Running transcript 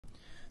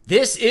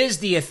This is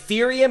the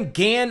Ethereum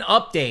GANN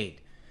update.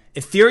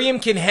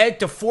 Ethereum can head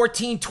to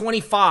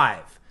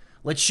 1425.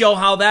 Let's show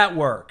how that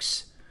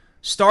works.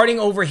 Starting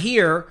over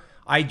here,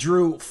 I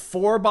drew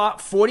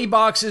 40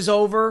 boxes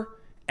over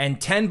and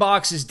 10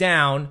 boxes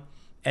down,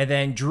 and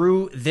then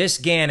drew this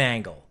GANN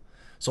angle.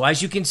 So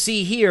as you can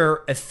see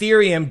here,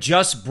 Ethereum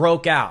just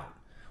broke out.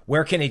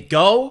 Where can it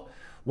go?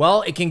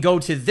 Well, it can go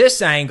to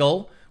this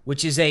angle,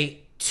 which is a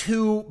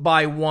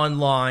 2x1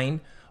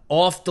 line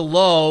off the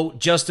low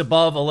just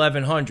above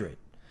 1100.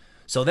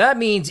 So that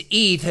means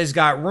ETH has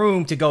got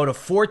room to go to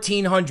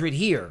 1400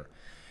 here.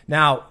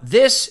 Now,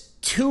 this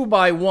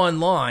 2x1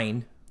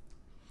 line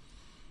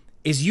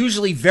is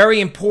usually very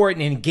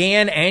important in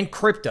GANN and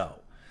crypto.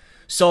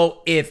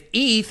 So if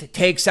ETH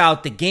takes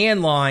out the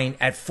GANN line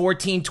at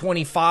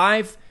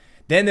 1425,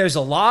 then there's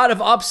a lot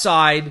of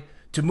upside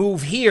to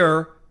move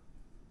here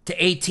to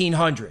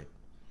 1800.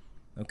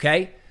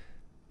 Okay?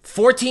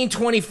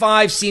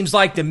 1425 seems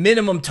like the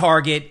minimum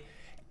target.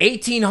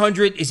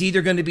 1800 is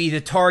either going to be the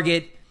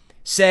target,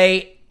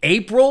 say,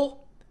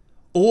 April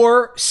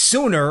or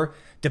sooner,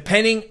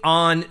 depending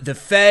on the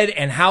Fed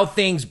and how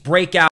things break out.